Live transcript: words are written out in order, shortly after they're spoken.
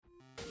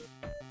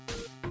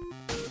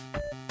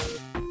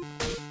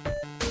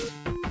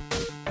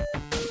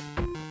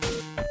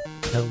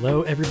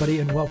Hello, everybody,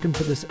 and welcome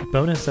to this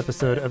bonus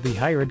episode of the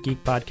Higher Ed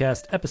Geek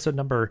Podcast, episode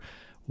number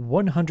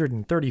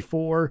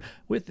 134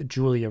 with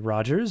Julia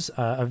Rogers.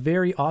 A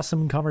very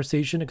awesome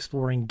conversation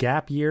exploring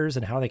gap years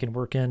and how they can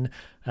work in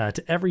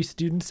to every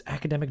student's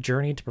academic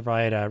journey to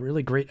provide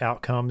really great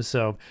outcomes.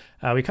 So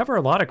we cover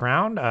a lot of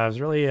ground. I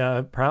was really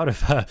proud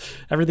of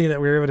everything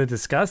that we were able to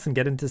discuss and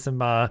get into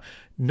some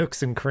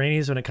nooks and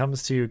crannies when it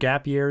comes to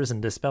gap years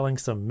and dispelling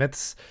some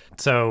myths.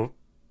 So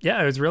yeah,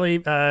 it was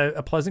really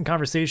a pleasant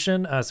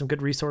conversation. Some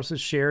good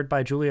resources shared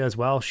by Julia as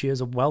well. She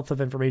has a wealth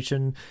of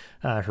information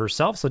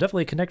herself, so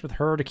definitely connect with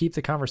her to keep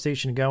the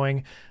conversation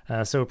going.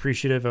 So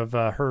appreciative of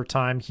her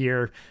time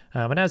here.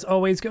 And as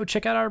always, go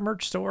check out our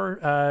merch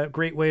store.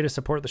 Great way to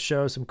support the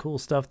show. Some cool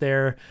stuff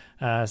there.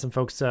 Some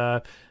folks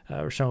were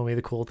showing me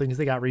the cool things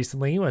they got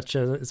recently, which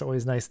is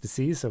always nice to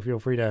see. So feel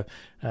free to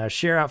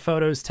share out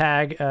photos,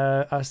 tag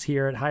us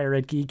here at Higher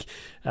Ed Geek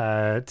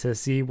to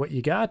see what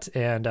you got.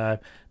 And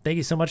thank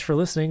you so much for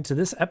listening to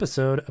this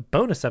episode, a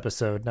bonus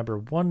episode number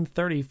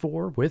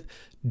 134 with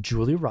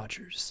Julia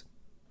Rogers.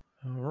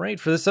 All right,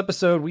 for this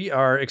episode, we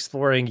are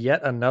exploring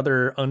yet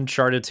another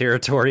uncharted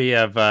territory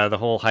of the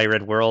whole higher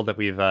ed world that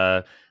we've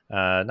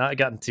not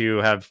gotten to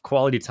have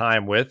quality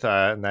time with,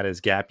 and that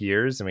is gap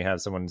years. And we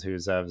have someone who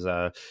has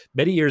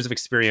many years of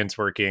experience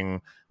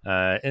working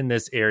in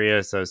this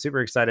area. So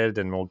super excited,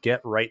 and we'll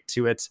get right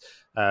to it.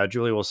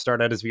 Julie, will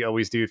start out as we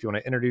always do. If you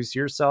want to introduce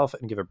yourself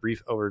and give a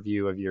brief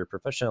overview of your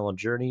professional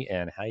journey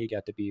and how you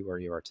got to be where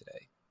you are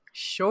today.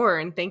 Sure.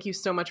 And thank you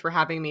so much for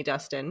having me,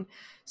 Dustin.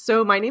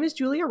 So my name is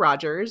Julia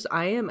Rogers.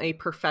 I am a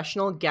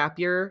professional gap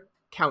year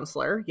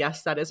counselor.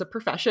 Yes, that is a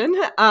profession.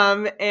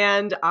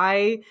 And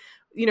I,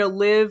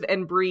 live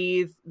and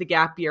breathe the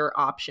gap year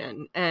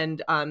option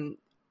and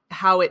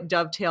how it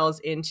dovetails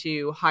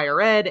into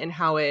higher ed and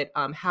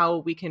how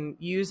we can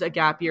use a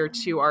gap year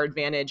to our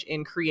advantage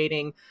in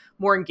creating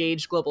more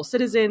engaged global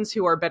citizens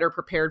who are better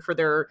prepared for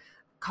their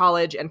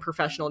college and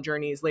professional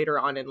journeys later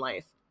on in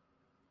life.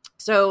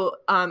 So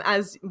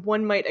as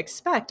one might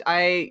expect,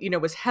 I,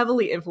 was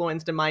heavily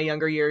influenced in my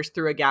younger years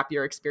through a gap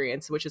year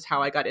experience, which is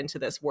how I got into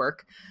this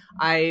work.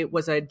 I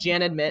was a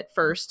Jan Admit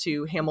first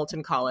to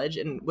Hamilton College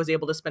and was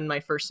able to spend my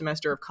first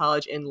semester of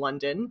college in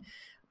London.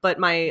 But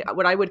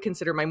what I would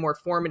consider my more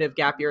formative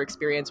gap year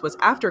experience was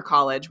after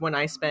college, when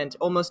I spent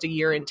almost a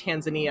year in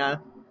Tanzania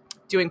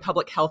doing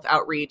public health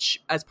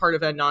outreach as part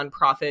of a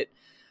nonprofit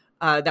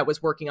that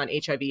was working on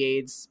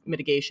HIV/AIDS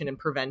mitigation and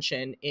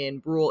prevention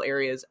in rural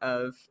areas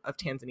of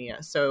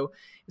Tanzania. So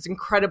it was an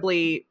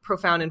incredibly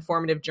profound and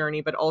formative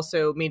journey, but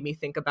also made me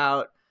think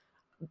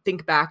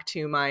back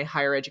to my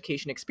higher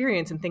education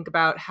experience and think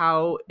about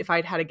how, if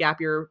I'd had a gap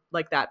year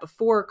like that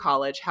before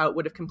college, how it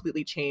would have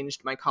completely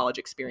changed my college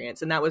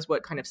experience. And that was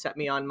what kind of set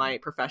me on my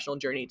professional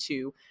journey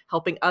to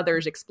helping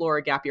others explore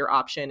a gap year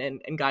option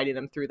and guiding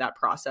them through that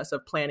process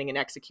of planning and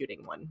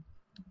executing one.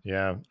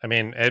 Yeah, I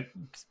mean,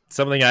 it's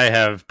something I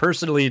have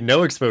personally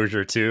no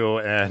exposure to,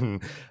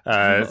 and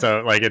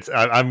so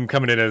I'm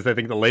coming in as, I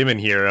think, the layman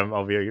here.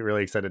 I'll be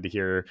really excited to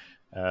hear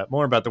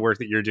more about the work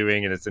that you're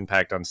doing and its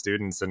impact on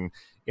students. And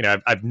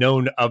I've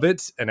known of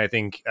it, and I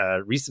think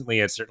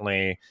recently it's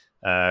certainly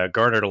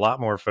garnered a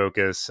lot more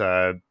focus,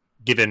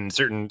 given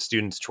certain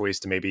students' choice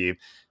to maybe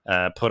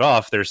put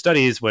off their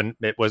studies when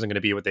it wasn't going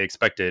to be what they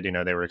expected.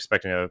 They were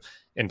expecting an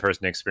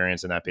in-person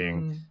experience, and that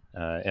being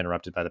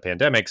interrupted by the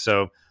pandemic.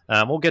 So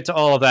we'll get to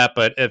all of that.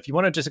 But if you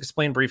want to just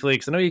explain briefly,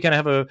 because I know you kind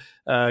of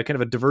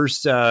have a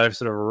diverse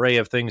sort of array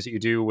of things that you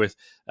do with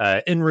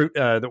Enroute,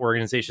 the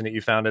organization that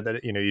you founded,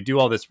 that you do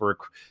all this work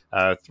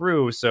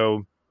through.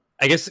 So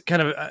I guess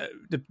kind of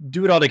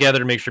do it all together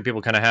to make sure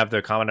people kind of have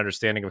the common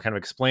understanding of kind of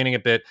explaining a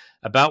bit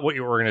about what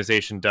your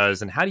organization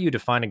does and how do you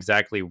define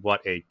exactly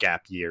what a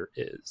gap year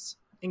is.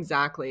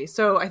 Exactly.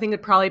 So I think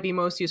it'd probably be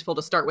most useful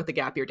to start with the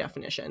gap year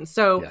definition.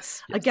 So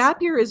Yes. A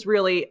gap year is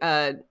really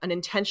an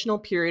intentional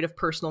period of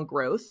personal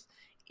growth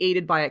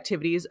aided by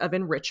activities of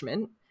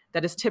enrichment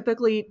that is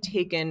typically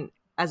taken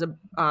as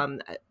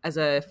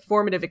a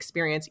formative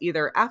experience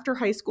either after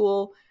high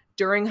school,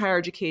 during higher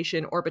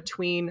education, or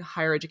between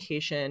higher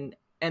education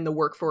and the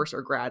workforce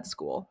or grad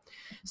school.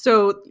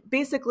 So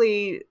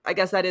basically, I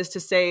guess that is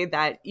to say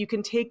that you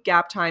can take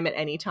gap time at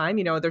any time.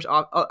 There's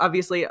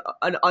obviously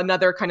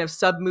another kind of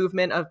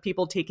sub-movement of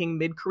people taking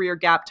mid-career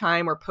gap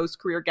time or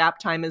post-career gap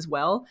time as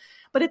well.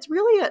 But it's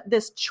really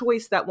this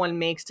choice that one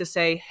makes to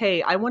say,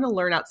 hey, I want to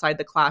learn outside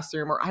the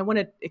classroom, or I want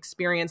to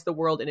experience the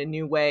world in a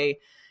new way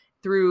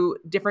through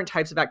different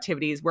types of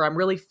activities where I'm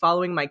really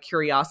following my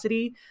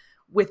curiosity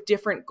with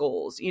different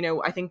goals.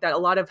 I think that a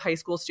lot of high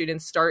school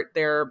students start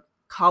their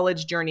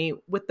college journey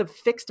with the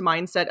fixed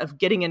mindset of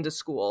getting into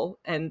school.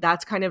 And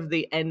that's kind of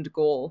the end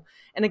goal.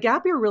 And a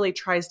gap year really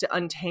tries to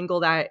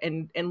untangle that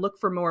and look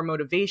for more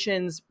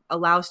motivations,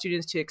 allow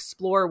students to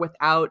explore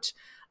without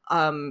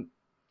kind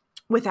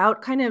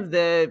of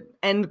the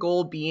end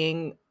goal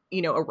being,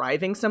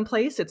 arriving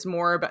someplace. It's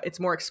more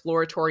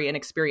exploratory and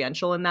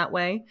experiential in that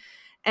way.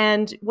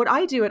 And what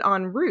I do at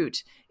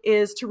Enroute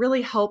is to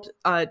really help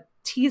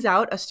tease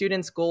out a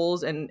student's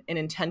goals and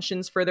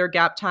intentions for their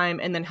gap time,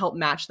 and then help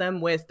match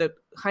them with the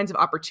kinds of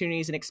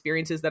opportunities and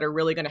experiences that are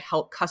really going to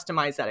help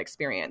customize that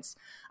experience.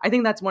 I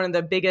think that's one of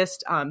the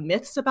biggest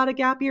myths about a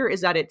gap year,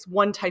 is that it's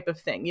one type of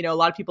thing. You know, a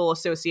lot of people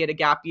associate a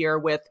gap year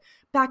with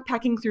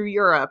backpacking through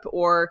Europe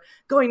or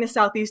going to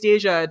Southeast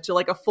Asia to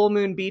like a full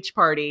moon beach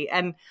party.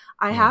 And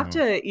I have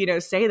to, you know,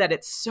 say that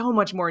it's so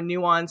much more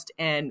nuanced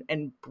and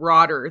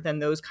broader than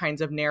those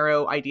kinds of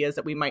narrow ideas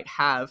that we might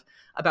have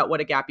about what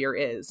a gap year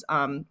is.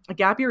 A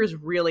gap year is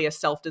really a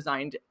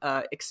self-designed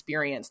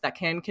experience that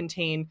can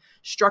contain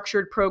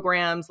structured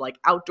programs like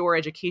outdoor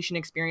education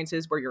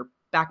experiences where you're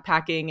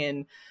backpacking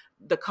in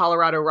the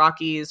Colorado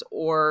Rockies,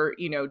 or,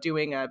 you know,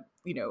 doing a,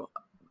 you know,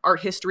 art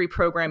history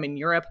program in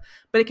Europe.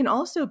 But it can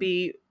also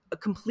be a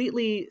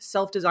completely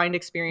self-designed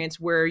experience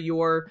where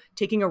you're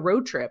taking a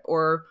road trip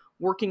or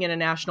working in a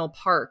national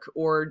park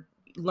or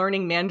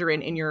learning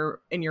Mandarin in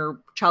your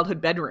childhood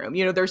bedroom.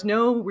 You know, there's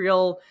no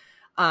real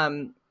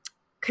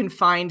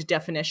confined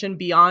definition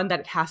beyond that.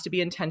 It has to be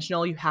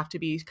intentional. You have to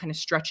be kind of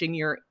stretching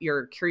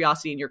your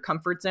curiosity and your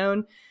comfort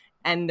zone.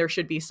 And there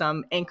should be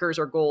some anchors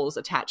or goals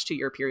attached to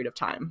your period of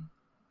time.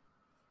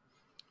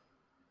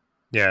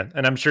 Yeah,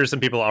 and I'm sure some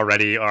people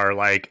already are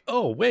like,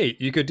 oh, wait,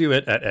 you could do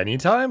it at any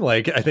time?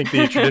 Like, I think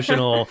the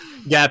traditional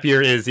gap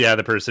year is,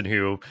 the person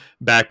who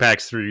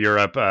backpacks through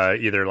Europe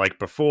either like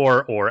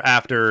before or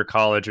after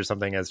college or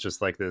something, as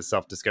just like this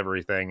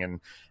self-discovery thing.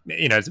 And,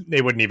 you know,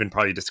 they wouldn't even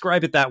probably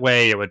describe it that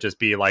way. It would just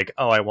be like,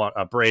 oh, I want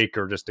a break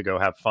or just to go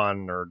have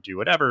fun or do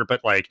whatever.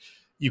 But like,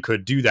 you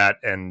could do that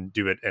and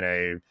do it in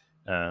a,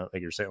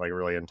 like you're saying, like a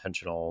really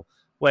intentional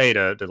way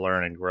to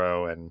learn and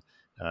grow and,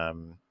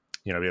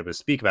 you know, be able to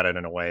speak about it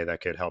in a way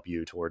that could help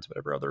you towards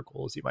whatever other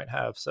goals you might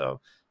have.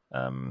 So,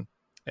 right.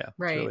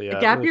 Really,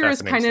 a gap really year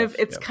is kind of, stuff.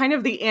 it's kind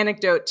of the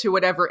antidote to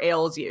whatever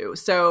ails you.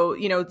 So,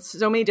 you know,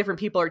 so many different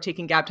people are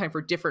taking gap time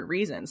for different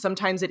reasons.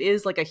 Sometimes it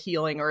is like a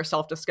healing or a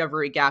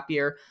self-discovery gap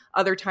year.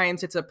 Other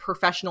times it's a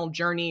professional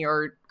journey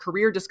or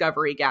career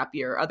discovery gap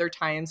year. Other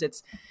times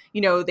it's,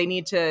 you know, they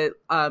need to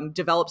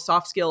develop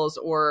soft skills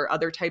or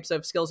other types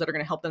of skills that are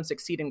going to help them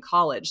succeed in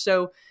college.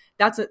 So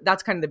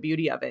that's kind of the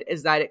beauty of it,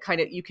 is that it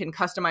kind of, you can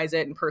customize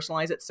it and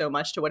personalize it so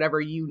much to whatever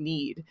you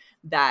need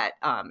that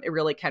it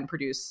really can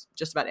produce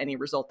just about any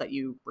result that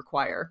you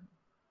require.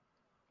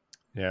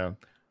 Yeah.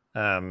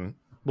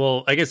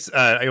 Well, I guess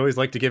I always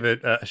like to give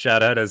it a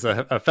shout out as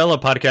a fellow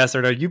podcaster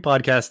and a you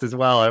podcast as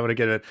well. I want to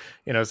get a,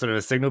 you know, sort of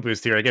a signal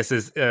boost here, I guess,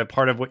 is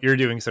part of what you're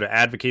doing, sort of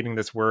advocating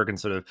this work and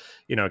sort of,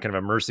 you know, kind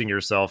of immersing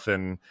yourself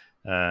in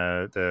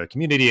the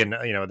community and,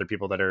 you know, other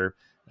people that are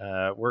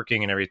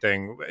working and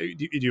everything.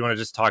 Do you want to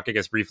just talk, I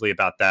guess, briefly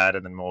about that,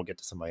 and then we'll get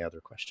to some of my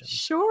other questions?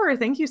 Sure.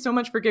 Thank you so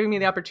much for giving me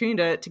the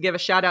opportunity to give a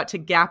shout out to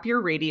Gap Year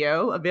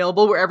Radio,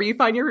 available wherever you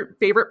find your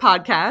favorite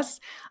podcasts.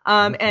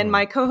 And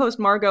my co-host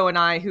Margot and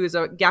I, who is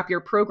a Gap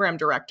Year program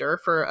director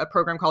for a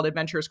program called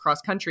Adventures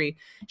Cross Country,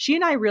 she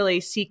and I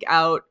really seek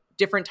out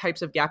different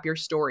types of gap year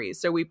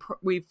stories. So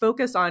we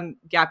focus on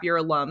gap year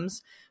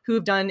alums who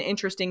have done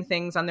interesting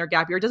things on their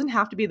gap year. It doesn't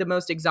have to be the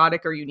most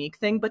exotic or unique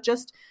thing, but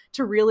just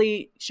to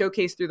really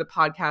showcase through the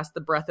podcast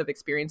the breadth of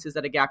experiences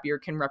that a gap year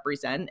can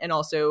represent, and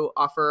also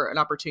offer an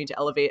opportunity to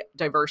elevate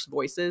diverse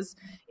voices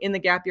in the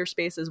gap year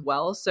space as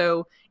well.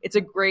 So it's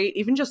a great,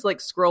 even just like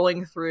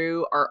scrolling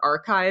through our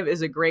archive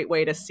is a great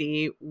way to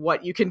see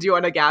what you can do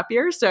on a gap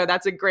year. So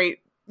that's a great,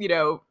 you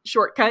know,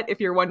 shortcut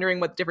if you're wondering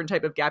what different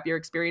type of gap year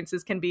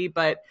experiences can be.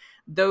 But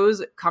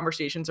those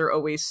conversations are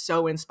always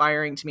so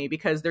inspiring to me,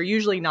 because they're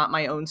usually not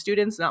my own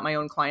students, not my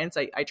own clients.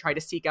 I try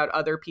to seek out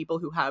other people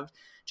who have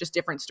just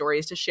different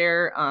stories to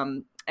share.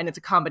 And it's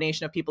a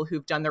combination of people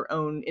who've done their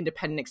own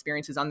independent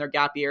experiences on their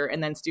gap year,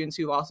 and then students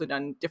who've also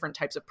done different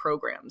types of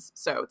programs.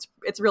 So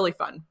it's really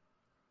fun.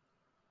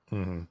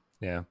 Mm-hmm.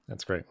 Yeah,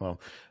 that's great. Well,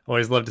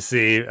 always love to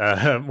see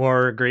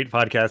more great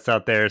podcasts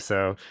out there.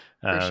 So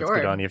it's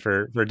good on you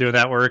for doing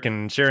that work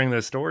and sharing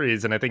those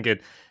stories. And I think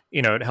it,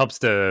 you know, it helps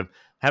to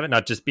have it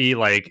not just be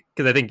like,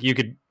 because I think you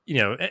could, you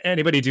know,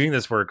 anybody doing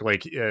this work,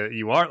 like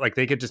you are, like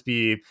they could just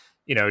be,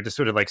 you know, just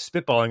sort of like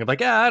spitballing of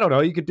like, I don't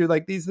know, you could do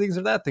like these things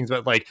or that things.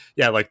 But like,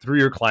 yeah, like through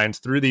your clients,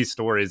 through these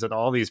stories and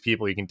all these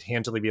people, you can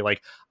tangibly be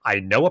like, I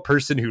know a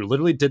person who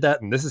literally did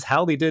that, and this is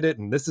how they did it,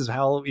 and this is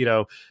how, you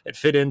know, it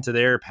fit into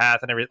their path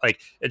and everything. Like,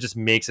 it just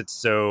makes it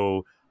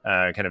so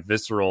kind of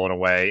visceral in a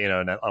way, you know,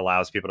 and it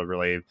allows people to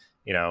really,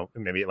 you know,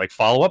 maybe like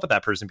follow up with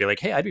that person, be like,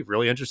 hey, I'd be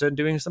really interested in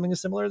doing something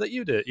similar that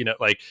you did, you know,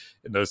 like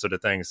those sort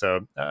of things.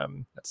 So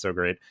that's so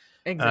great.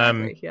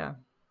 Exactly. Yeah.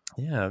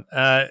 Yeah.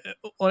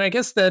 Well, I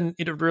guess then,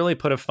 you know, really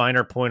put a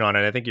finer point on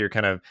it. I think you're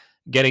kind of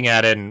getting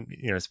at it and,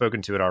 you know,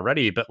 spoken to it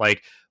already, but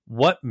like,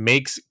 what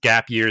makes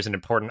gap years an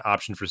important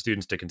option for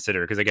students to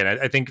consider? Because again,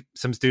 I think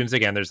some students,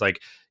 again, there's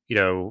like, you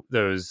know,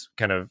 those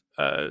kind of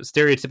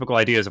stereotypical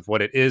ideas of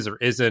what it is or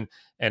isn't.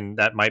 And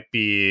that might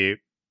be,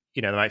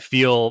 you know, they might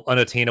feel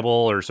unattainable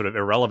or sort of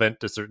irrelevant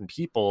to certain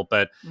people.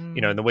 But, you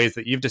know, in the ways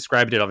that you've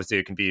described it, obviously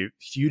it can be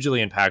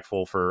hugely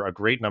impactful for a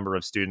great number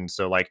of students.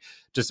 So like,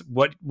 just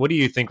what do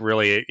you think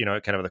really, you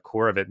know, kind of the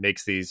core of it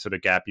makes these sort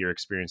of gap year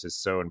experiences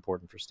so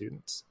important for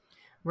students?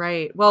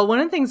 Right. Well, one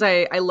of the things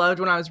I loved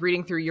when I was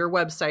reading through your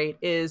website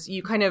is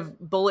you kind of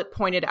bullet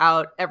pointed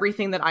out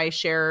everything that I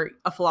share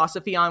a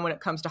philosophy on when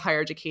it comes to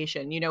higher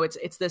education. You know,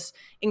 it's this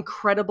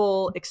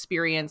incredible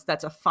experience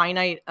that's a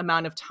finite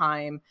amount of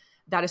time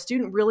that a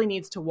student really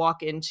needs to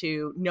walk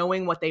into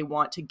knowing what they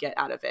want to get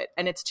out of it.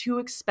 And it's too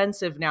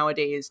expensive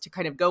nowadays to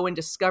kind of go and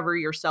discover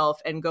yourself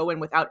and go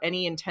in without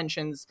any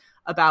intentions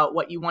about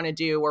what you want to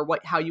do or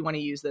how you want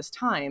to use this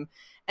time.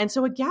 And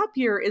so a gap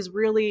year is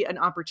really an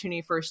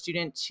opportunity for a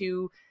student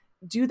to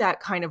do that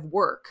kind of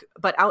work,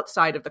 but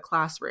outside of the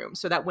classroom,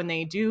 so that when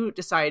they do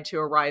decide to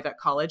arrive at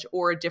college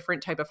or a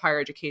different type of higher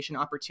education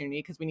opportunity,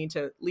 because we need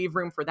to leave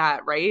room for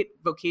that, right?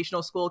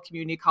 Vocational school,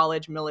 community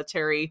college,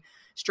 military,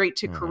 straight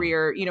to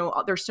career, you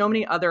know, there's so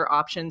many other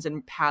options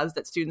and paths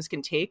that students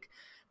can take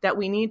that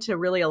we need to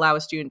really allow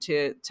a student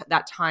to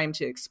that time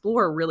to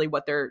explore really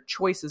what their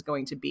choice is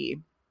going to be.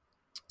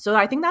 So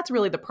I think that's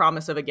really the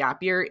promise of a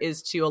gap year,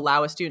 is to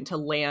allow a student to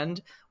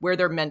land where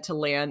they're meant to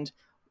land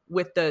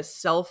with the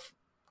self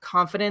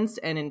confidence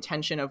and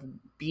intention of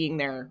being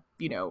there,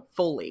 you know,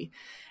 fully.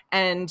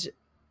 And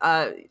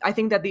I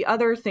think that the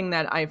other thing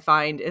that I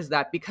find is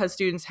that because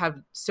students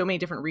have so many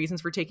different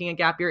reasons for taking a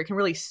gap year, it can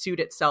really suit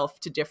itself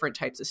to different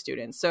types of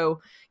students. So,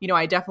 you know,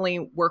 I definitely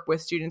work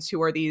with students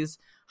who are these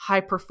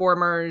high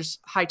performers,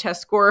 high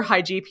test score,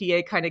 high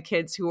GPA kind of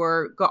kids who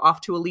are go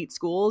off to elite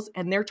schools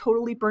and they're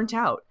totally burnt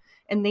out.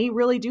 And they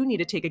really do need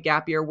to take a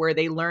gap year where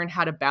they learn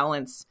how to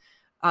balance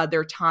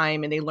their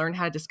time and they learn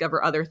how to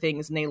discover other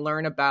things and they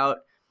learn about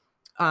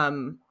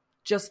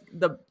just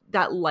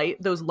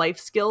those life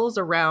skills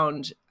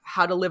around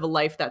how to live a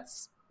life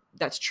that's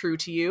true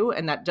to you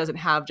and that doesn't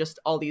have just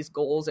all these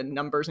goals and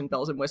numbers and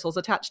bells and whistles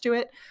attached to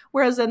it.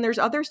 Whereas then there's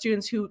other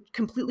students who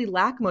completely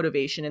lack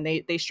motivation and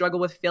they struggle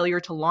with failure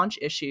to launch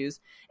issues,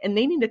 and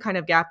they need a kind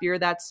of gap year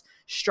that's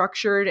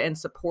structured and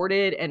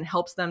supported and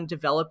helps them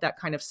develop that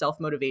kind of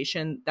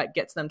self-motivation that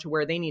gets them to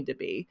where they need to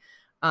be.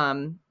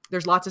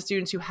 There's lots of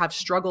students who have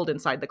struggled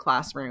inside the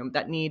classroom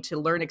that need to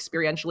learn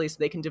experientially so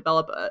they can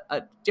develop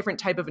a different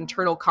type of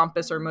internal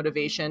compass or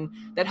motivation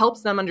that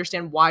helps them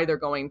understand why they're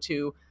going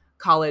to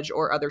college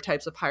or other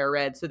types of higher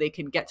ed so they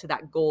can get to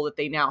that goal that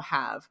they now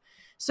have.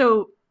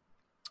 So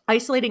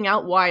isolating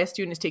out why a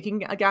student is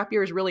taking a gap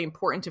year is really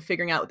important to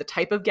figuring out the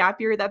type of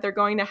gap year that they're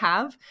going to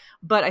have.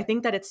 But I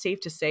think that it's safe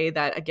to say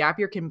that a gap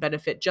year can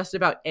benefit just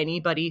about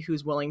anybody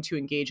who's willing to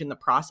engage in the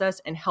process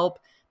and help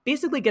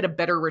basically get a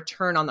better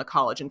return on the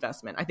college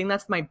investment. I think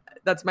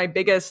that's my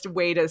biggest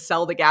way to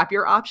sell the gap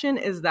year option,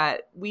 is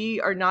that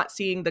we are not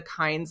seeing the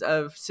kinds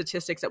of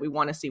statistics that we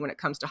want to see when it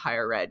comes to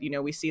higher ed. You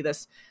know, we see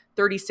this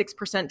 36%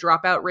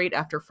 dropout rate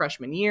after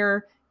freshman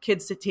year,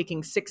 kids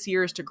taking 6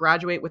 years to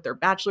graduate with their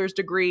bachelor's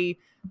degree,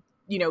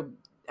 you know,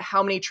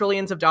 how many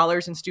trillions of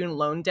dollars in student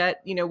loan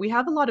debt. You know, we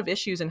have a lot of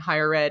issues in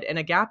higher ed, and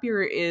a gap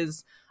year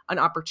is an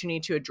opportunity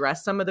to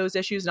address some of those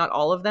issues, not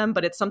all of them,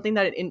 but it's something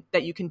that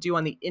that you can do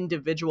on the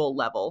individual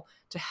level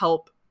to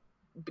help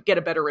get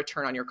a better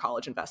return on your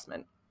college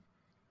investment.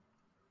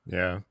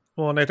 Yeah.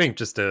 Well, and I think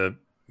just to,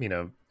 you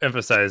know,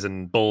 emphasize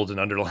and bold and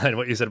underline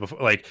what you said before,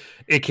 like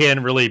it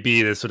can really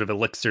be this sort of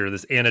elixir,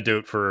 this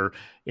antidote for,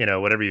 you know,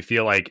 whatever you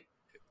feel like.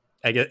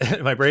 I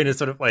get my brain is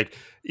sort of like,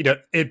 you know,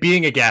 it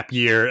being a gap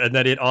year, and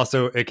then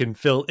it can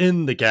fill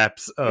in the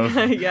gaps of,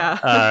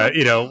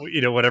 you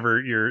know,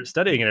 whatever you're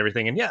studying and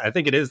everything. And yeah, I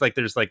think it is like,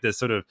 there's like this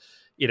sort of,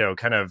 you know,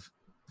 kind of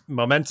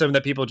momentum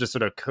that people just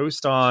sort of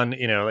coast on,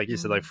 you know, like you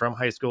said, like from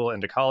high school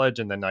into college.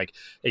 And then like,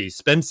 hey, you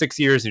spend 6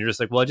 years and you're just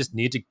like, well, I just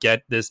need to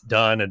get this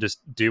done and just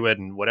do it.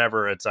 And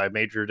whatever I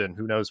majored in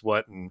who knows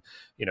what, and,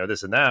 you know,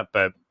 this and that.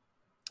 But,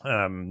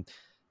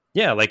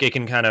 yeah, like it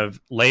can kind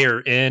of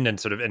layer in and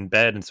sort of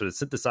embed and sort of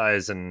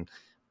synthesize and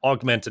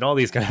augment and all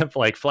these kind of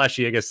like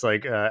flashy, I guess,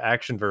 like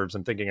action verbs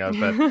I'm thinking of.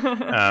 But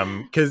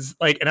because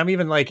like, and I'm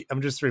even like,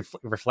 I'm just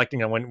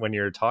reflecting on when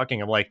you're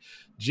talking, I'm like,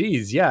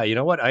 geez, yeah, you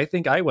know what? I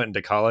think I went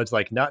into college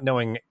like not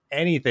knowing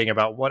anything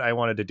about what I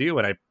wanted to do.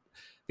 And I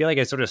feel like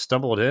I sort of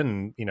stumbled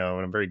in, you know,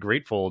 and I'm very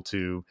grateful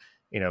to,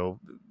 you know,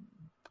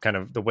 kind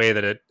of the way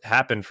that it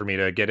happened for me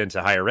to get into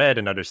higher ed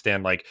and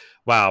understand like,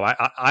 wow,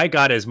 I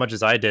got as much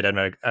as I did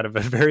out of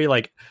a very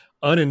like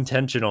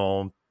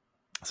unintentional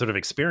sort of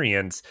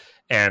experience.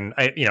 And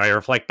I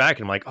reflect back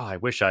and I'm like, oh, I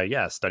wish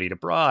I studied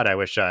abroad. I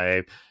wish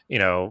I, you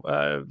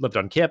know, lived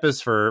on campus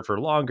for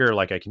longer,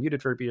 like I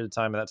commuted for a period of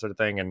time and that sort of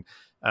thing.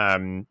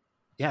 And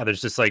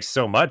there's just like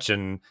so much.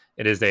 And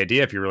it is the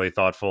idea, if you're really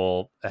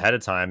thoughtful ahead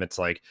of time, it's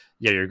like,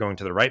 yeah, you're going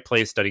to the right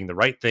place, studying the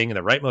right thing in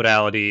the right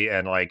modality.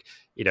 And like,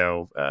 you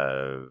know,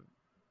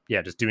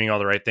 just doing all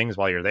the right things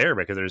while you're there,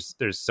 because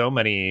there's so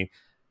many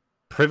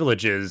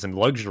privileges and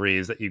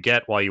luxuries that you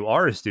get while you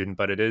are a student,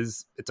 but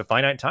it's a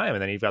finite time.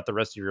 And then you've got the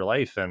rest of your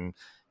life, and,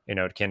 you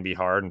know, it can be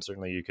hard, and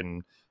certainly you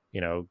can,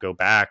 you know, go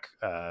back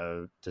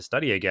to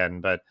study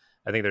again. But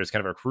I think there's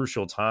kind of a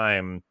crucial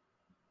time.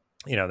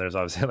 You know, there's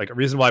obviously like a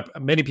reason why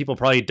many people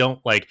probably don't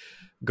like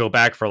go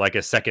back for like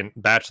a second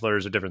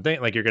bachelor's or different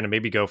thing. Like you're going to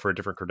maybe go for a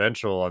different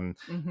credential, and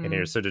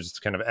you're sort of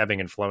just kind of ebbing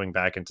and flowing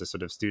back into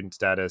sort of student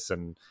status,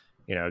 and,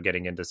 you know,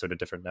 getting into sort of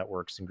different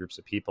networks and groups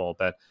of people.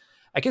 But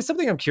I guess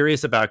something I'm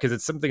curious about, because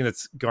it's something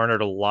that's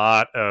garnered a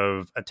lot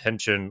of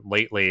attention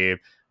lately,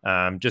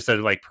 just out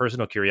of like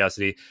personal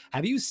curiosity.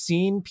 Have you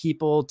seen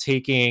people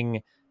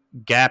taking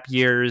gap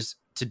years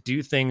to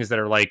do things that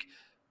are like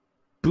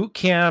boot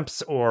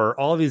camps or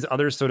all of these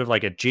other sort of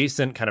like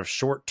adjacent kind of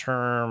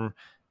short-term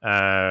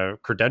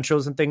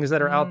credentials and things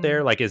that are out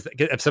there? Like,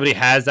 if somebody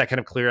has that kind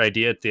of clear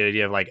idea, the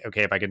idea of like,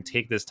 okay, if I can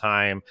take this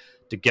time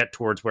to get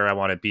towards where I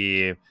want to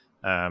be,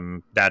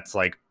 that's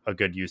like a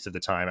good use of the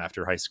time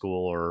after high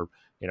school or,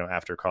 you know,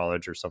 after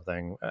college or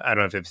something. I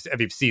don't know if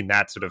you've seen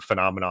that sort of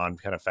phenomenon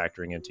kind of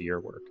factoring into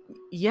your work.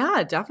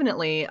 Yeah,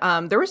 definitely.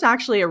 There was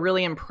actually a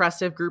really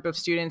impressive group of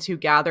students who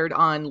gathered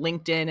on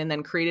LinkedIn and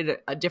then created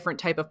a different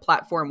type of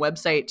platform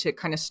website to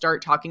kind of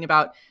start talking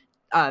about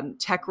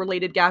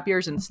tech-related gap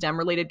years and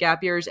STEM-related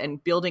gap years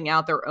and building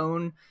out their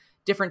own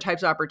different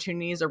types of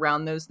opportunities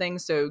around those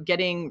things. So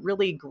getting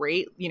really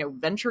great, you know,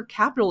 venture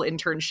capital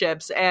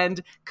internships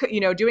and, you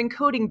know, doing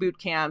coding boot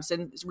camps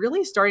and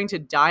really starting to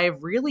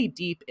dive really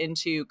deep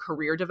into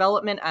career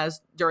development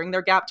as during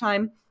their gap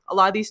time. A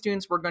lot of these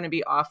students were going to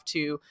be off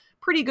to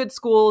pretty good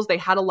schools. They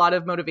had a lot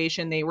of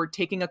motivation. They were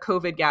taking a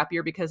COVID gap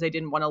year because they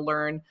didn't want to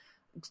learn.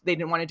 They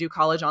didn't want to do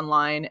college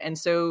online. And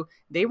so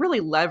they really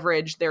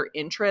leveraged their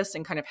interests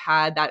and kind of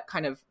had that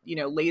kind of, you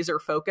know, laser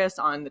focus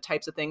on the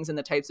types of things and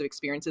the types of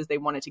experiences they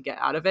wanted to get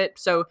out of it.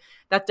 So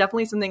that's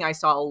definitely something I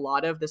saw a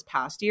lot of this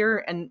past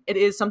year. And it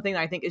is something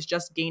that I think is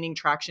just gaining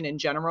traction in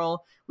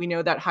general. We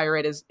know that higher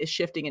ed is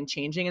shifting and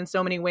changing in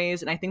so many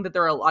ways. And I think that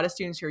there are a lot of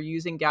students who are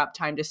using gap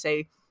time to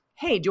say,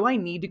 hey, do I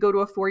need to go to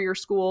a 4-year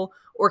school,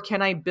 or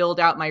can I build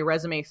out my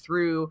resume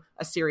through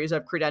a series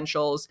of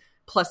credentials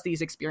plus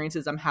these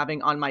experiences I'm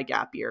having on my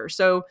gap year?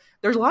 So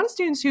there's a lot of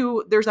students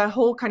who there's that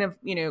whole kind of,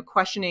 you know,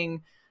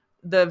 questioning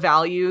the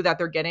value that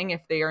they're getting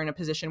if they are in a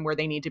position where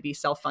they need to be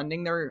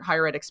self-funding their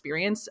higher ed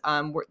experience,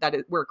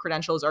 where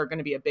credentials are going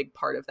to be a big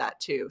part of that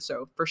too.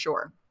 So for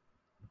sure.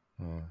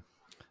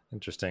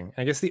 Interesting.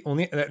 I guess the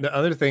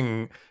other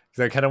thing,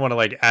 because I kind of want to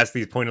like ask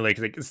these pointedly,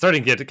 because it's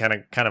starting to get to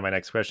kind of my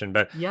next question,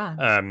 but yeah,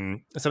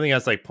 something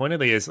else like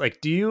pointedly is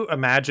like, do you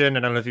imagine,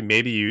 and I don't know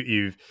if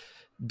you've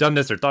done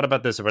this or thought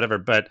about this or whatever,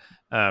 but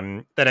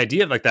that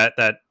idea of like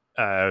that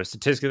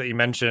statistic that you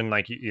mentioned,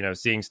 like, you know,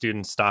 seeing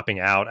students stopping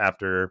out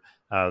after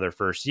their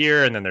first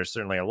year, and then there's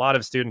certainly a lot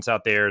of students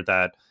out there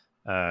that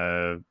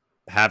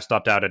have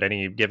stopped out at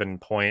any given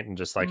point and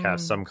just like have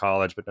some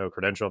college but no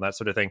credential and that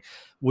sort of thing.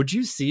 Would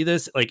you see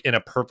this like in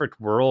a perfect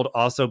world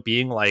also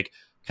being like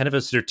kind of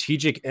a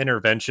strategic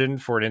intervention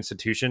for an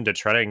institution to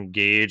try to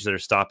engage their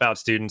stop out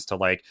students to,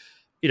 like,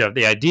 you know,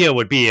 the idea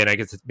would be, and I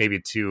guess it's maybe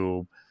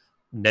too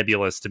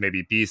nebulous to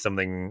maybe be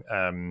something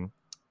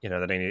you know,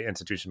 that any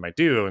institution might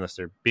do unless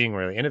they're being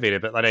really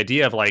innovative, but that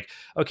idea of like,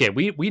 okay,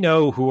 we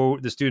know who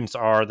the students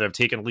are that have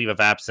taken leave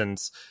of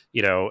absence,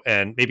 you know,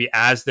 and maybe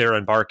as they're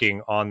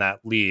embarking on that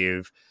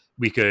leave,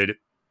 we could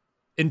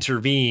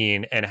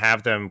intervene and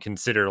have them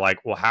consider like,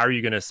 well, how are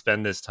you going to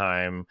spend this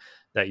time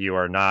that you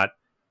are not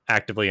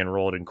actively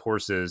enrolled in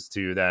courses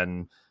to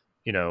then,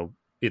 you know,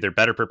 either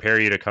better prepare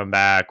you to come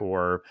back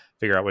or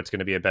figure out what's going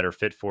to be a better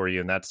fit for you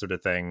and that sort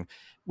of thing.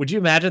 Would you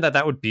imagine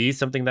that would be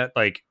something that,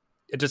 like,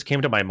 it just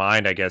came to my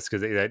mind, I guess,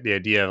 because the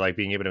idea of like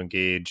being able to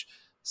engage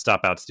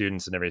stop out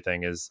students and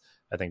everything is,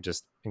 I think,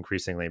 just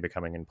increasingly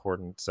becoming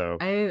important. So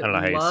I don't know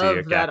how you see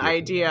it. That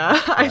idea.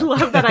 Yeah. I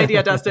love that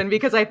idea, Dustin,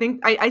 because I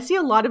think I see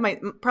a lot of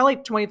probably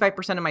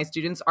 25% of my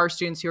students are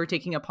students who are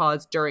taking a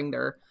pause during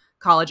their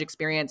college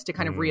experience to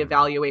kind of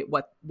reevaluate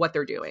what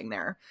they're doing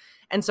there.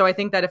 And so I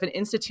think that if an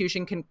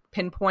institution can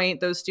pinpoint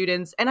those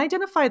students and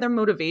identify their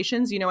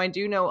motivations, you know, I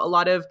do know a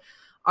lot of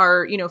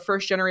our, you know,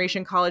 first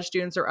generation college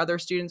students or other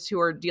students who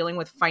are dealing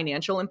with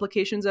financial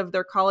implications of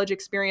their college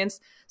experience.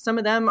 Some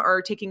of them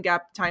are taking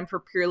gap time for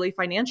purely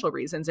financial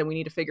reasons, and we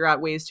need to figure out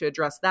ways to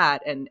address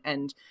that.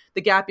 And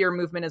the gap year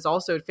movement is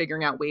also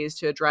figuring out ways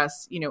to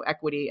address, you know,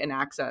 equity and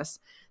access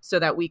so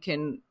that we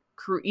can,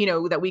 you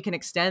know, that we can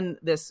extend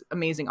this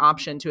amazing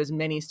option to as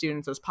many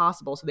students as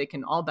possible so they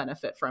can all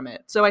benefit from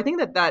it. So I think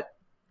that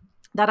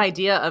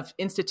idea of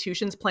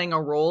institutions playing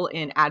a role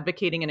in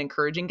advocating and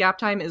encouraging gap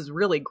time is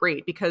really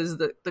great, because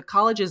the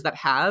colleges that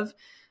have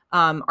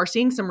are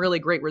seeing some really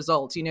great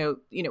results. You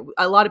know,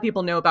 a lot of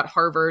people know about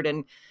Harvard,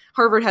 and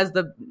Harvard has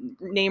the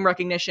name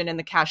recognition and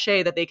the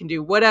cachet that they can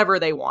do whatever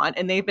they want.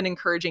 And they've been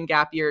encouraging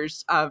gap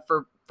years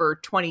for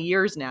 20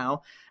 years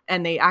now.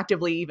 And they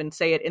actively even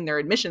say it in their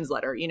admissions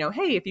letter, you know,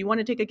 hey, if you want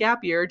to take a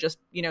gap year, just,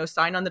 you know,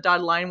 sign on the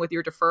dotted line with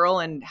your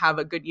deferral and have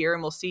a good year,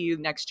 and we'll see you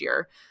next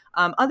year.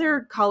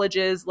 Other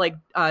colleges like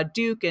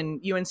Duke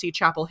and UNC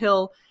Chapel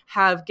Hill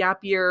have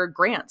gap year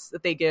grants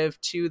that they give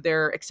to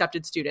their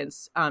accepted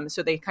students.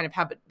 So they kind of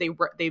have they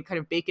kind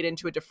of bake it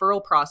into a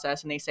deferral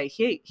process, and they say,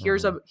 hey,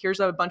 here's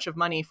a bunch of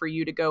money for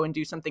you to go and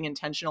do something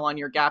intentional on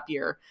your gap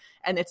year,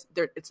 and it's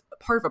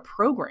part of a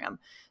program.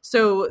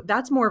 So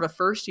that's more of a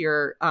first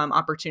year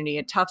opportunity.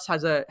 And Tufts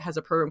has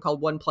a program called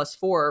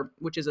 1+4,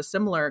 which is a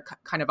similar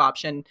kind of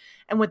option.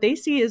 And what they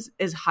see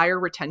is higher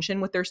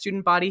retention with their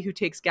student body who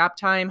takes gap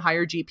time,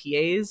 higher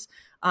GPAs.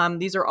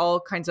 These are all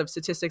kinds of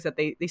statistics that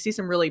they see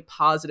some really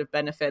positive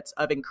benefits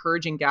of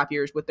encouraging gap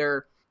years with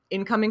their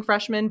incoming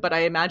freshmen, but I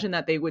imagine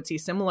that they would see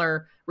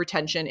similar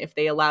retention if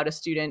they allowed a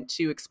student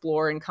to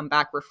explore and come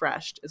back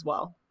refreshed as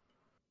well.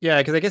 Yeah,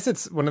 because I guess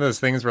it's one of those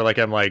things where like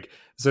I'm like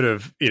sort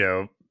of,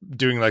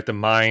 doing like the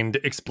mind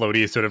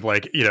explodey sort of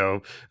like,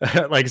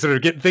 like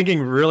sort of thinking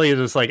really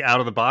just like out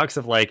of the box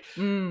of like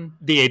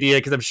the idea,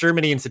 because I'm sure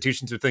many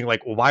institutions would think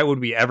like, well, why would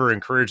we ever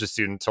encourage a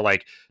student to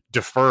like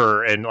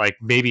defer and like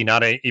maybe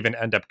not even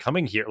end up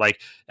coming here? Like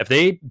if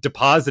they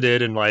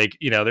deposited and like,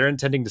 they're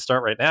intending to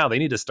start right now, they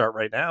need to start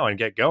right now and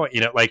get going.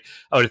 Like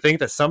I would think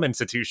that some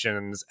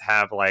institutions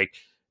have like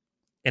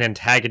an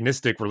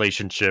antagonistic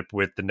relationship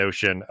with the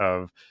notion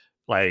of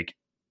like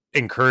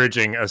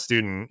encouraging a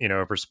student,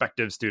 a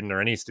prospective student or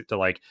any to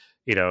like,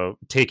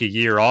 take a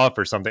year off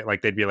or something.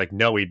 Like they'd be like,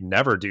 no, we'd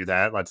never do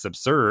that. That's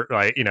absurd.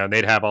 Like,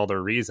 they'd have all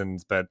their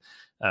reasons. But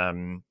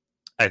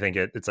I think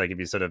it's like if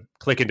you sort of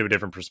click into a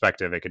different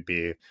perspective, it could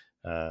be,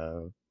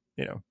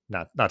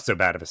 not so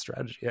bad of a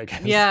strategy, I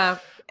guess. Yeah.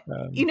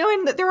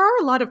 And there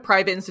are a lot of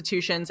private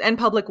institutions and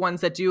public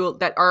ones that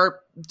are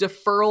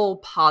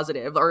deferral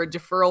positive or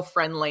deferral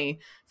friendly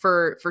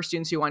for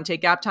students who want to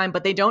take gap time,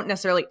 but they don't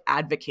necessarily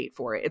advocate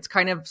for it. It's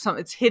kind of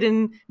it's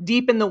hidden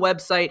deep in the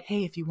website.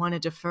 Hey, if you want to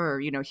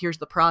defer, here's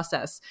the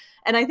process.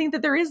 And I think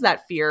that there is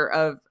that fear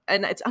of,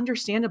 and it's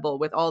understandable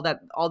with all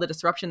the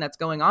disruption that's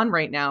going on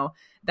right now,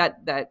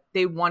 that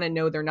they want to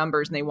know their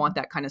numbers and they want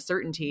that kind of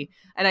certainty.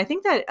 And I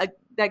think that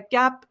that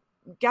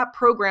gap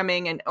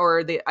programming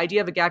or the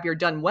idea of a gap year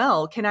done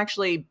well can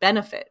actually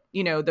benefit,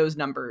 those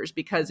numbers,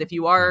 because if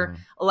you are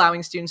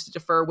allowing students to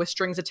defer with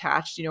strings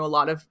attached, a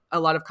lot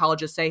of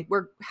colleges say,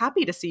 we're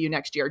happy to see you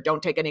next year.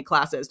 Don't take any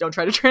classes. Don't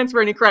try to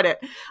transfer any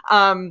credit.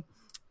 Then,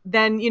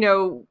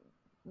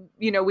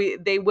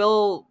 they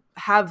will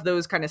have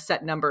those kind of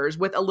set numbers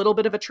with a little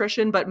bit of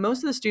attrition, but most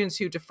of the students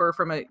who defer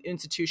from an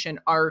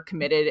institution are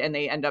committed and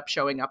they end up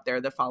showing up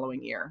there the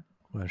following year.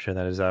 Well, I'm sure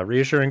that is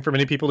reassuring for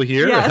many people to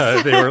hear.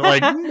 Yes. They were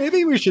like,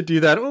 maybe we should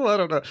do that. Oh, I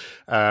don't know.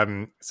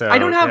 So I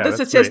don't have the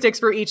statistics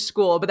for each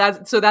school, but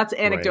that's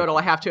anecdotal,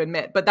 right. I have to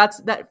admit. But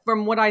that's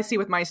from what I see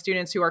with my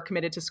students who are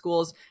committed to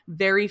schools,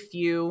 very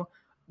few,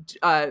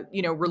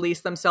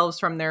 release themselves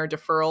from their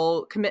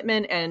deferral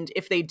commitment. And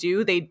if they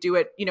do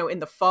it, in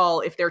the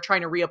fall, if they're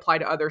trying to reapply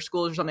to other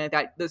schools or something like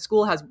that, the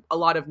school has a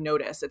lot of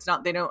notice.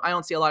 I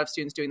don't see a lot of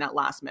students doing that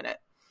last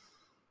minute.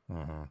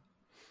 Uh-huh.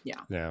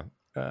 Yeah. Yeah.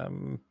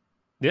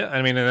 Yeah,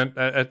 I mean, and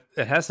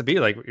it has to be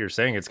like what you're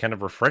saying. It's kind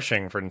of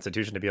refreshing for an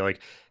institution to be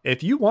like,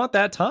 if you want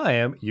that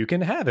time, you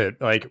can have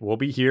it. Like, we'll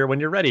be here when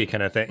you're ready,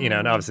 kind of thing.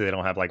 And obviously they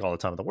don't have like all the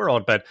time in the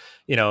world, but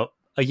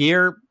a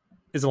year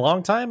is a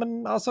long time,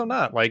 and also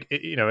not like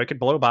it could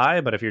blow by.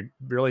 But if you're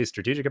really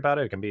strategic about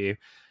it, it can be,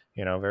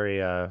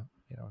 very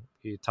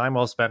time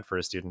well spent for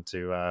a student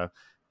to,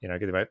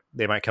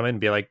 they might come in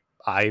and be like,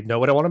 I know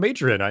what I want to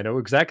major in. I know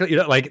exactly,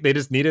 like they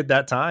just needed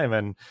that time.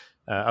 And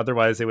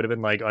otherwise they would have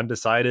been like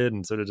undecided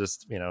and sort of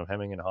just,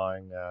 hemming and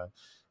hawing,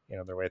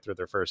 their way through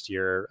their first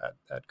year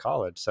at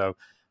college. So,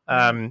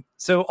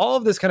 so all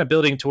of this kind of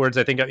building towards,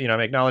 I think, I'm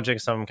acknowledging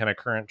some kind of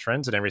current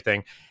trends and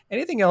everything.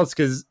 Anything else?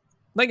 Because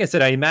like I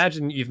said, I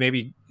imagine you've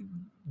maybe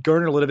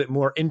garnered a little bit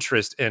more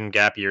interest in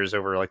gap years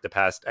over like the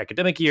past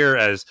academic year,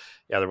 as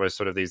there was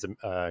sort of these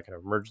kind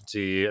of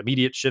emergency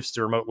immediate shifts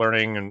to remote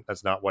learning, and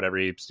that's not what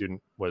every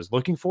student was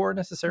looking for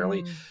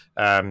necessarily.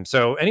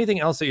 So anything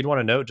else that you'd want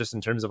to note just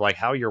in terms of like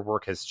how your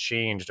work has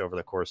changed over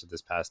the course of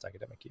this past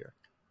academic year?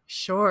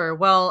 Sure.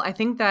 Well, I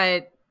think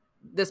that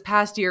this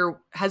past year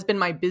has been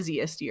my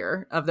busiest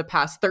year of the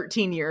past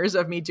 13 years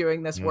of me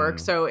doing this work.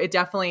 So it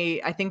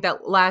definitely, I think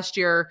that last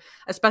year,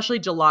 especially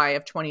July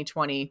of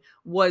 2020,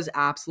 was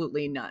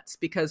absolutely nuts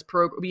because,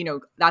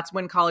 that's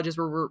when colleges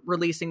were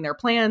releasing their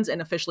plans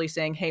and officially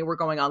saying, hey, we're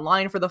going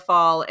online for the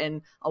fall.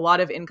 And a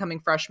lot of incoming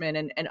freshmen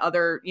and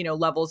other,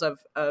 levels of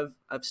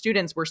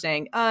students were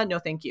saying, no,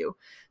 thank you.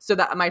 So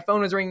that my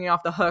phone was ringing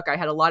off the hook. I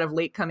had a lot of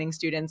late coming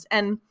students,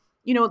 and,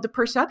 the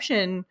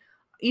perception,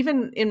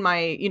 even in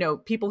my,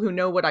 people who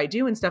know what I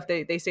do and stuff,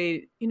 they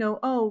say,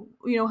 were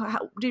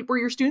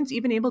your students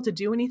even able to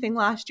do anything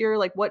last year?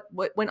 Like what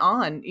went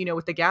on,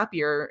 with the gap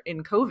year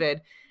in COVID?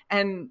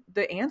 And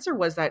the answer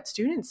was that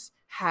students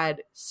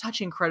had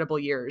such incredible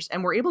years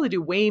and were able to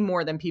do way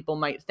more than people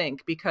might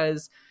think,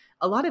 because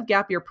a lot of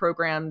gap year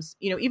programs,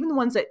 even the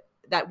ones that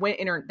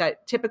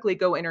typically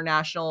go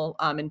international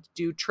and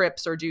do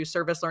trips or do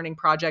service learning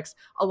projects,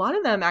 a lot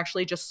of them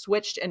actually just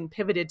switched and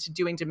pivoted to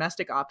doing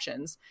domestic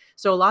options.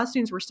 So a lot of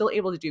students were still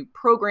able to do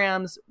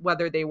programs,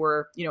 whether they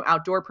were,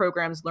 outdoor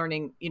programs,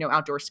 learning,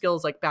 outdoor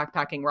skills like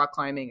backpacking, rock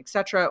climbing,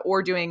 etc.,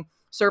 or doing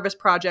service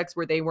projects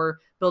where they were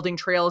building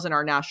trails in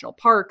our national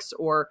parks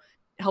or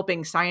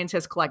helping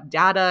scientists collect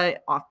data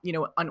off,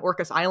 on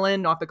Orcas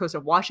Island off the coast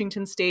of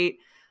Washington State.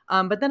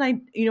 But then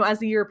as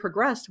the year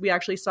progressed, we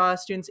actually saw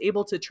students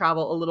able to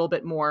travel a little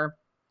bit more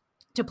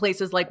to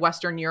places like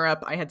Western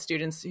Europe. I had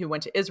students who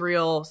went to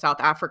Israel,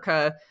 South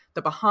Africa,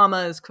 the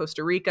Bahamas,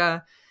 Costa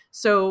Rica.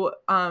 So,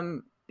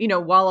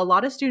 while a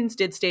lot of students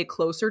did stay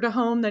closer to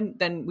home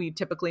than we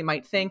typically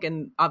might think,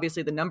 and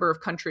obviously the number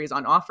of countries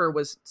on offer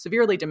was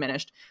severely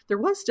diminished, there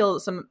was still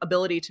some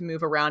ability to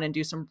move around and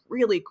do some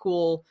really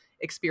cool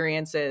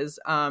experiences.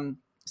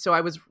 So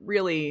I was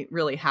really,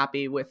 really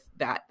happy with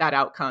that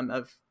outcome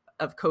of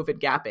COVID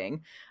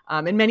gapping.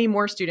 And many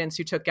more students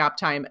who took gap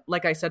time,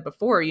 like I said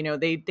before,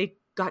 they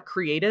got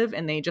creative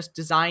and they just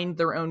designed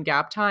their own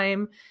gap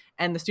time.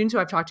 And the students who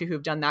I've talked to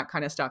who've done that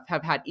kind of stuff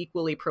have had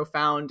equally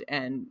profound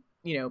and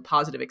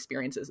positive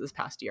experiences this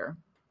past year.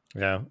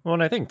 Yeah. Well,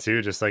 and I think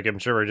too, just like, I'm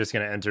sure we're just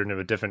going to enter into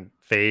a different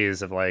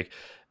phase of like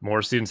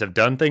more students have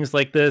done things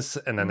like this.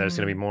 And then there's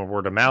going to be more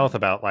word of mouth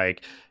about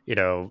like,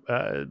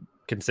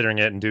 considering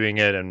it and doing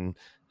it and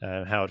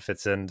how it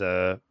fits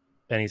into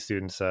any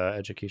student's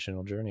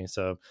educational journey.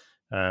 So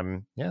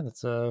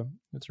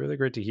that's really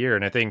great to hear.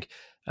 And I think,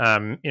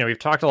 we've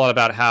talked a lot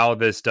about how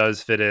this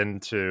does fit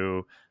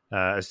into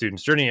a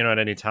student's journey, at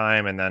any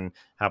time, and then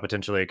how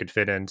potentially it could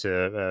fit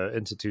into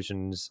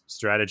institutions'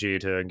 strategy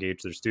to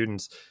engage their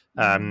students.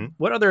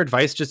 What other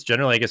advice, just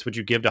generally, I guess, would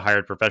you give to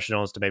hired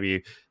professionals to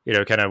maybe,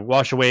 kind of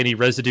wash away any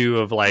residue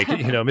of like,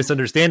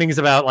 misunderstandings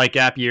about like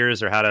gap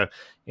years, or how to,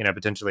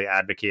 potentially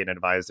advocate and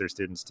advise their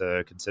students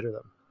to consider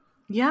them?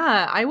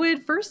 Yeah, I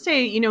would first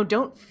say,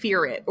 don't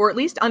fear it, or at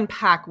least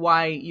unpack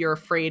why you're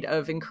afraid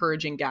of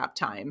encouraging gap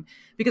time,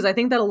 because I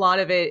think that a lot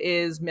of it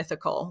is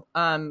mythical.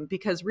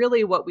 Because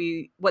really what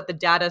the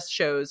data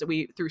shows,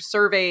 through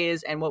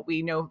surveys and what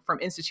we know from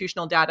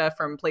institutional data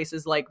from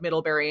places like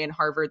Middlebury and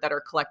Harvard that are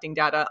collecting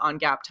data on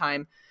gap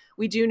time,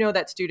 we do know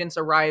that students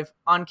arrive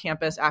on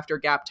campus after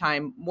gap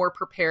time more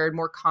prepared,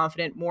 more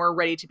confident, more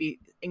ready to be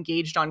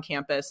engaged on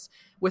campus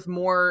with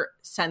more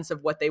sense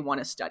of what they want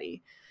to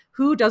study.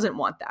 Who doesn't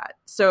want that?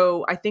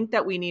 So I think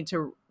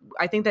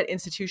that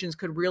institutions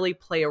could really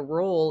play a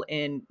role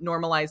in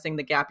normalizing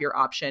the gap year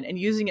option and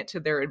using it to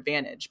their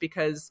advantage,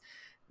 because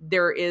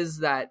there is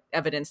that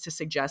evidence to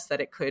suggest that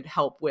it could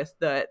help with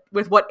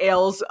what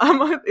ails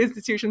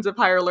institutions of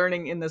higher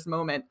learning in this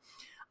moment.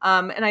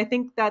 And I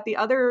think that the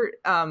other,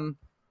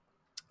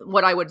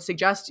 what I would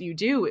suggest you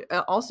do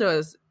also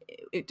is,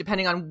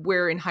 depending on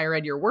where in higher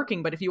ed you're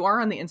working, but if you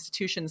are on the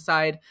institution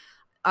side,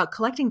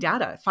 collecting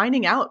data,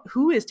 finding out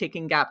who is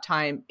taking gap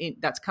time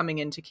that's coming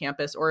into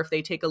campus, or if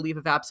they take a leave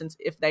of absence,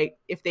 if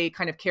they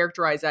kind of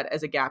characterize that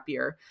as a gap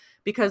year,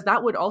 because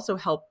that would also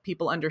help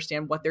people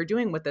understand what they're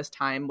doing with this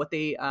time, what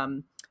the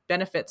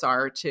benefits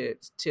are to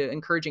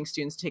encouraging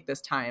students to take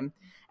this time.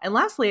 And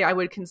lastly, I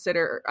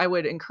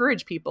would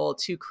encourage people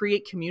to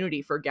create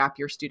community for gap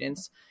year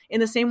students in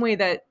the same way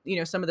that,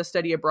 some of the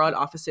study abroad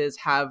offices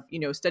have,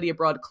 study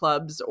abroad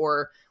clubs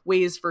or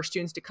ways for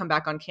students to come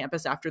back on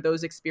campus after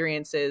those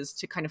experiences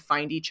to kind of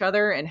find each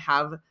other and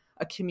have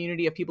a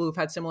community of people who've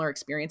had similar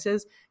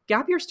experiences.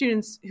 Gap year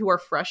students who are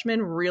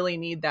freshmen really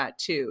need that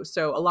too.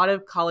 So a lot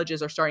of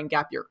colleges are starting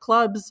gap year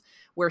clubs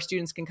where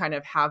students can kind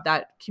of have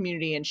that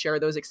community and share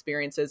those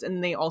experiences.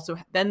 And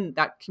then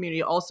that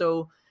community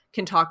also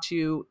can talk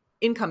to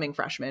incoming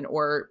freshmen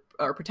or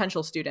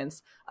potential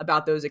students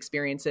about those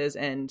experiences,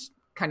 and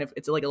kind of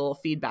it's like a little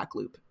feedback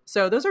loop.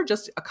 So those are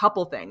just a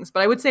couple things,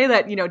 but I would say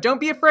that, don't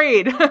be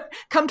afraid,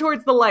 come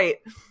towards the light.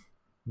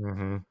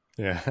 Mm-hmm.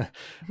 Yeah.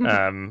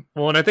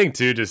 Well, and I think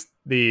too, just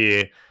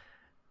the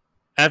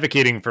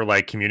advocating for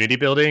like community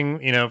building,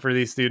 for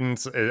these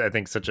students, I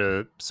think such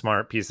a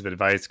smart piece of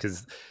advice,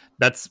 because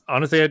that's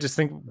honestly, I just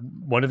think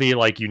one of the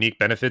like unique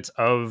benefits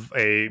of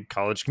a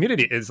college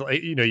community is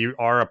like, you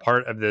are a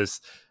part of this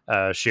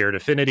shared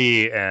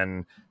affinity,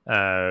 and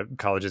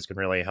colleges can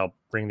really help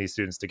bring these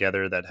students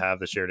together that have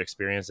the shared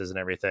experiences and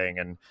everything.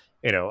 And,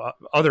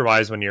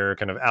 otherwise when you're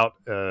kind of out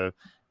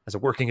as a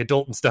working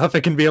adult and stuff,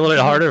 it can be a little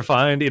bit harder to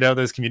find,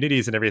 those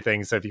communities and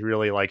everything. So if you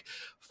really like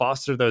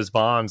foster those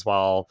bonds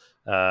while,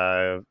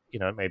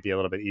 it may be a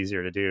little bit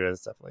easier to do,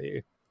 is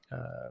definitely,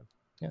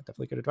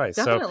 definitely good advice.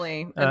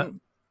 Definitely. So,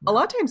 a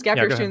lot of times gap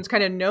year students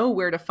kind of know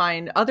where to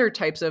find other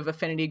types of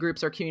affinity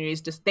groups or communities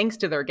just thanks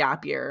to their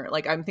gap year.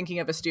 Like I'm thinking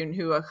of a student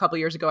who a couple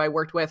years ago I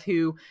worked with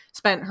who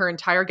spent her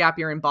entire gap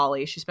year in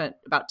Bali. She spent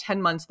about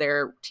 10 months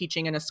there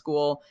teaching in a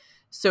school.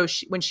 So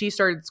when she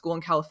started school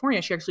in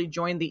California, she actually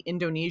joined the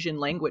Indonesian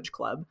language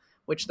club,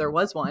 which there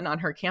was one on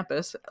her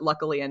campus,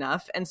 luckily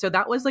enough. And so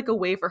that was like a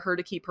way for her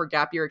to keep her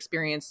gap year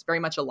experience very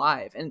much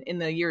alive. And in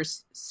the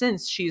years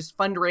since, she's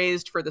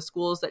fundraised for the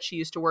schools that she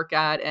used to work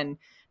at and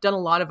done a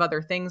lot of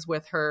other things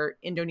with her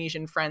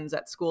Indonesian friends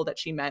at school that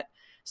she met.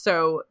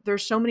 So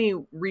there's so many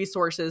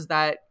resources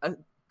that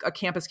a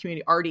campus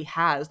community already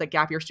has that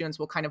gap year students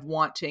will kind of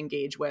want to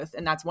engage with.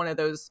 And that's one of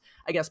those,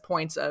 I guess,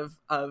 points of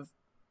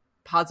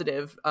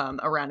positive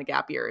around a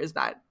gap year, is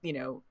that,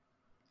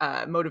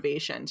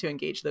 motivation to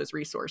engage those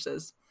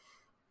resources.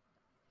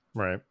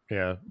 Right.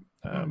 Yeah.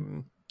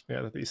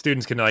 Yeah. The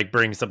students can like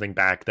bring something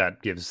back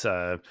that gives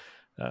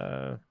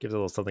gives a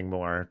little something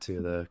more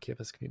to the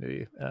campus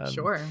community.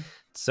 Sure.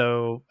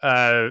 So,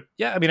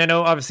 yeah, I mean, I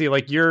know obviously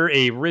like you're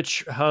a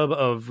rich hub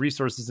of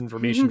resources,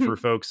 information for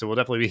folks. So we'll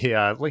definitely be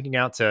linking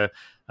out to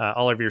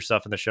all of your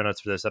stuff in the show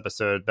notes for this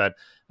episode. But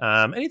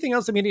anything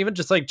else? I mean, even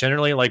just like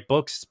generally like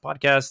books,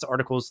 podcasts,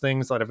 articles,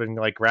 things that have been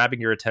like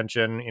grabbing your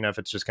attention, you know, if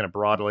it's just kind of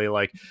broadly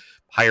like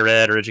higher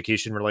ed or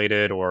education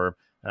related or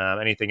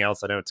anything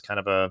else. I know it's kind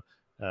of a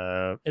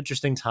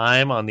interesting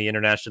time on the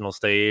international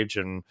stage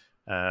and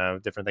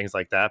different things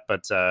like that.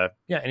 But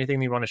yeah,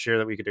 anything you want to share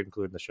that we could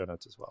include in the show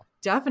notes as well?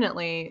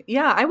 Definitely.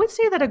 Yeah, I would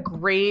say that a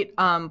great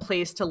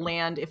place to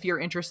land if you're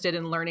interested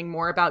in learning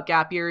more about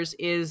gap years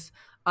is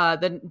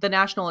the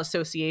National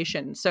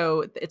Association.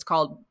 So it's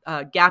called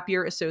Gap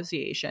Year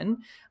Association,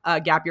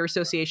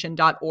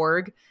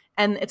 gapyearassociation.org.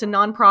 And it's a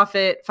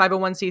nonprofit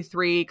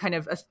 501c3 kind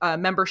of a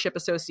membership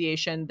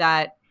association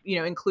that, you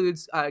know,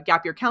 includes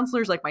gap year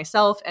counselors like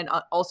myself and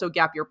also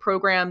gap year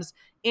programs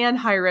and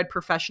higher ed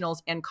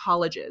professionals and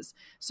colleges.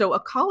 So a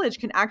college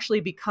can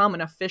actually become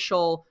an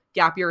official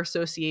Gap Year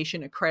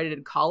Association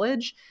accredited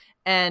college.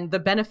 And the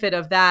benefit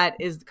of that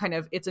is kind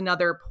of, it's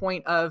another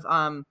point of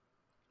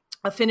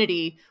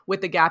affinity with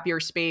the gap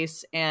year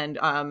space. And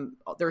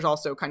there's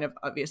also kind of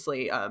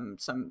obviously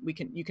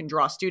you can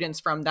draw students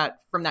from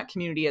that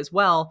community as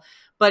well.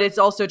 But it's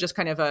also just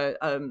kind of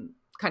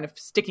kind of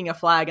sticking a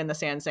flag in the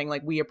sand saying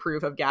like, we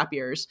approve of gap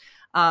years.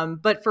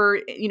 But for,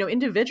 you know,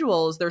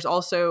 individuals, there's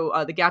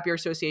also the Gap Year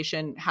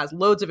Association has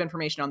loads of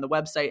information on the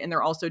website, and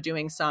they're also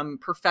doing some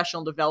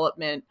professional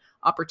development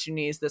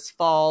opportunities this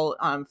fall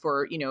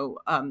for, you know,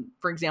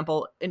 for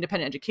example,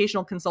 independent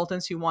educational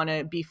consultants who want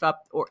to beef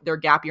up their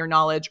gap year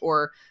knowledge,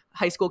 or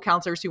high school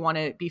counselors who want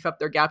to beef up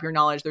their gap year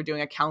knowledge. They're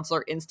doing a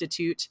counselor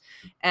institute,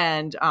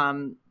 and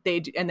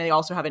they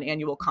also have an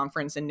annual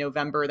conference in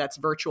November that's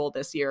virtual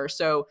this year.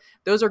 So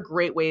those are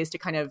great ways to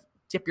kind of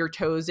dip your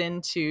toes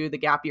into the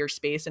gap year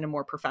space in a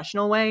more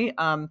professional way.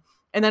 And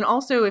then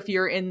also, if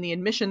you're in the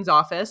admissions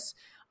office,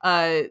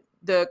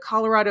 the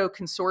Colorado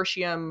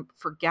Consortium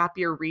for Gap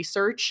Year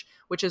Research,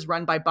 which is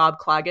run by Bob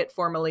Claggett,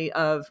 formerly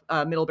of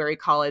Middlebury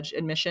College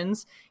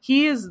Admissions.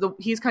 He's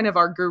kind of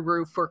our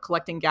guru for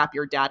collecting gap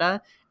year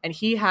data. And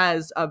he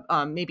has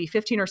maybe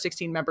 15 or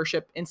 16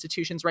 membership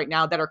institutions right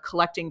now that are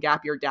collecting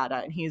gap year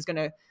data. And he's going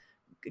to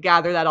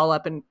gather that all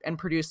up and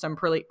produce some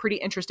pretty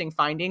interesting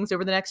findings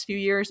over the next few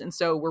years. And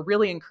so we're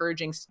really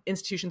encouraging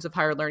institutions of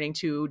higher learning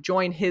to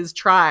join his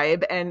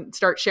tribe and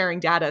start sharing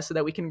data so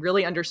that we can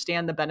really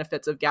understand the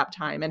benefits of gap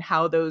time and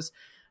how those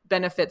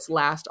benefits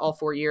last all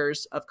 4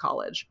 years of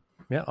college.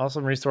 Yeah,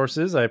 awesome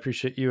resources. I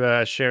appreciate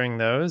you sharing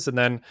those. And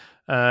then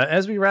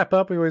as we wrap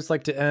up, we always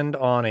like to end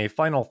on a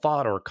final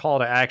thought or call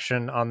to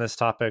action on this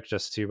topic,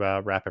 just to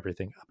wrap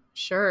everything up.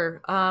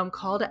 Sure.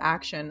 Call to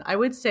action. I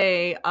would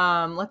say,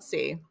 let's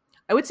see.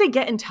 I would say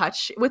get in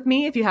touch with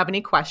me if you have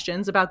any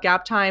questions about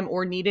gap time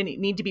or need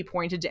to be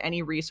pointed to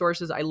any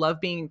resources. I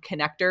love being a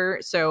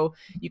connector. So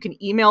you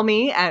can email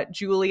me at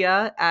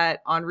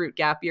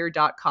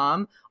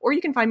julia@enroutegapyear.com, or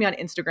you can find me on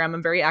Instagram.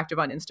 I'm very active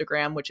on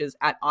Instagram, which is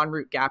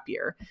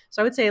 @enroutegapyear.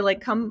 So I would say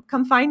like, come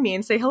find me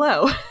and say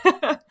hello.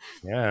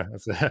 Yeah,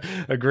 that's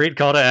a great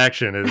call to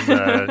action. Is you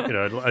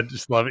know, I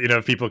just love it. You know,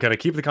 if people kind of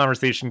keep the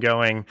conversation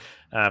going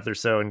if they're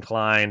so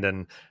inclined,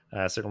 and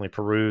certainly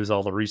peruse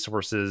all the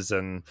resources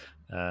and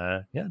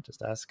yeah,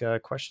 just ask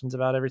questions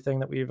about everything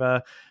that we've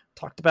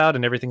talked about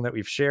and everything that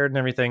we've shared and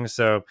everything.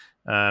 So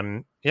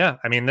yeah,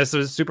 I mean, this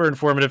was super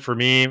informative for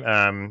me.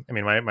 I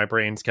mean, my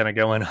brain's kind of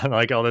going on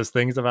like all those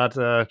things about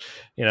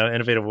you know,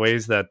 innovative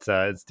ways that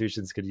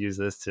institutions could use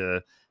this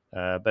to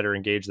better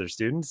engage their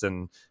students,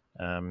 and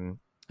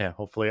yeah,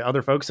 hopefully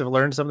other folks have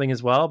learned something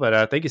as well.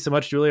 But thank you so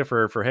much, Julia,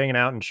 for hanging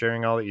out and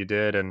sharing all that you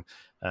did. And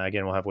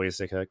again, we'll have ways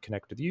to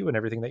connect with you and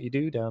everything that you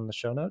do down in the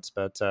show notes.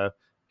 But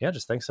yeah,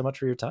 just thanks so much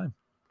for your time.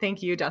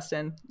 Thank you,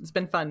 Dustin. It's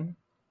been fun.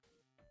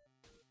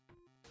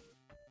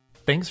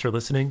 Thanks for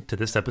listening to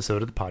this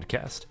episode of the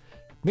podcast.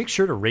 Make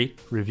sure to rate,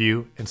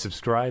 review, and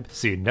subscribe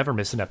so you never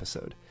miss an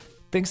episode.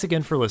 Thanks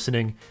again for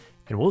listening,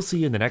 and we'll see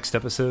you in the next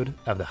episode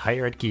of the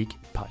Higher Ed Geek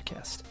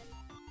podcast.